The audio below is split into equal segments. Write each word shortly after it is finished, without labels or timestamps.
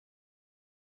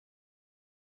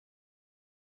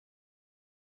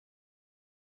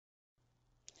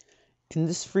In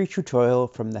this free tutorial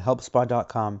from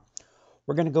thehelpspot.com,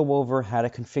 we're going to go over how to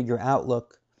configure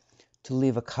Outlook to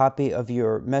leave a copy of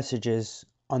your messages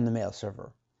on the mail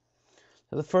server.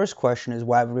 So the first question is,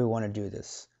 why would we want to do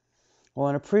this? Well,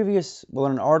 in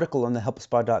an article on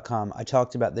thehelpspot.com, I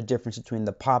talked about the difference between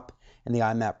the POP and the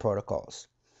IMAP protocols.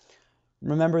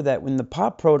 Remember that when the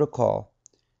POP protocol,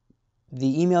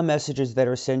 the email messages that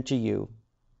are sent to you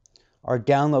are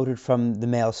downloaded from the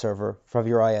mail server from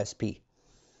your ISP.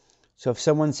 So if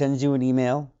someone sends you an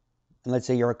email, and let's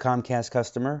say you're a Comcast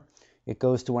customer, it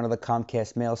goes to one of the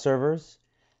Comcast mail servers,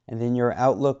 and then your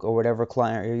Outlook or whatever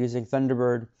client you're using,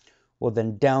 Thunderbird, will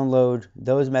then download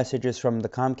those messages from the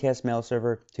Comcast mail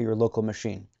server to your local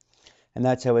machine. And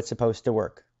that's how it's supposed to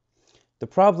work. The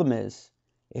problem is,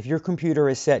 if your computer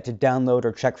is set to download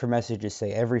or check for messages,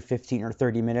 say every 15 or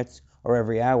 30 minutes or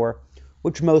every hour,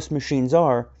 which most machines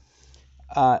are,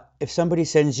 if somebody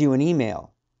sends you an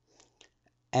email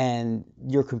and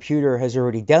your computer has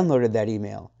already downloaded that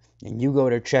email, and you go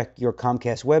to check your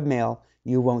Comcast webmail,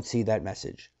 you won't see that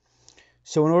message.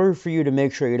 So in order for you to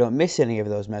make sure you don't miss any of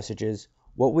those messages,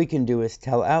 what we can do is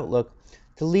tell Outlook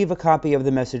to leave a copy of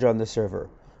the message on the server.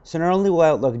 So not only will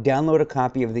Outlook download a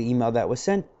copy of the email that was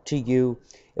sent to you,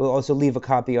 it will also leave a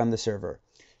copy on the server.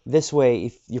 This way,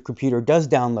 if your computer does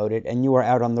download it and you are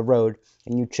out on the road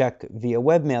and you check via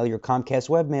webmail, your Comcast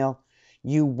webmail,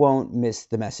 you won't miss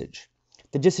the message.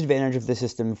 The disadvantage of the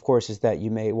system, of course, is that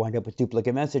you may wind up with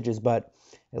duplicate messages, but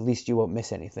at least you won't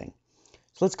miss anything.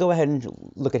 So let's go ahead and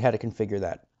look at how to configure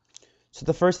that. So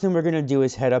the first thing we're going to do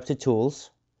is head up to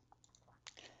Tools,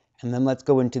 and then let's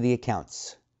go into the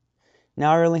Accounts.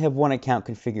 Now I only have one account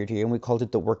configured here, and we called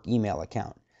it the Work Email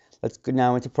account. Let's go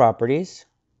now into Properties,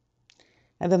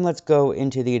 and then let's go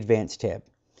into the Advanced tab.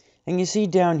 And you see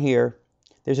down here,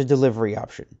 there's a delivery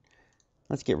option.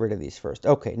 Let's get rid of these first.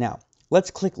 Okay, now let's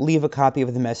click Leave a copy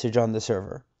of the message on the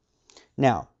server.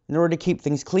 Now, in order to keep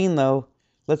things clean though,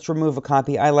 let's remove a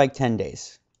copy. I like 10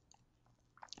 days.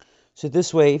 So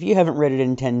this way, if you haven't read it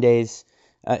in 10 days,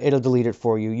 it'll delete it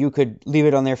for you. You could leave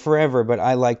it on there forever, but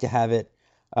I like to have it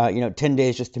 10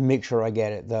 days just to make sure I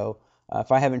get it, though.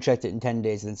 If I haven't checked it in 10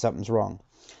 days, then something's wrong.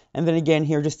 And then again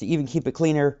here, just to even keep it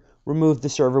cleaner, remove the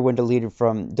server when deleted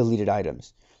from deleted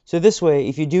items. So this way,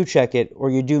 if you do check it or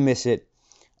you do miss it,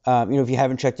 if you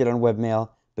haven't checked it on webmail,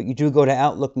 but you do go to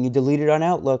Outlook and you delete it on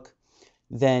Outlook,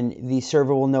 then the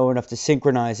server will know enough to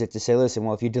synchronize it to say, listen,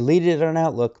 well, if you deleted it on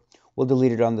Outlook, we'll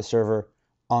delete it on the server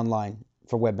online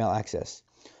for webmail access.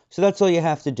 So that's all you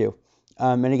have to do.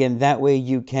 And again, that way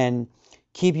you can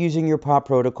keep using your POP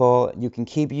protocol, you can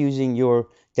keep using your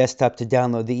desktop to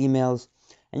download the emails,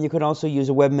 and you can also use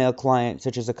a webmail client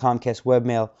such as a Comcast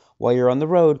webmail while you're on the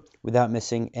road without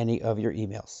missing any of your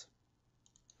emails.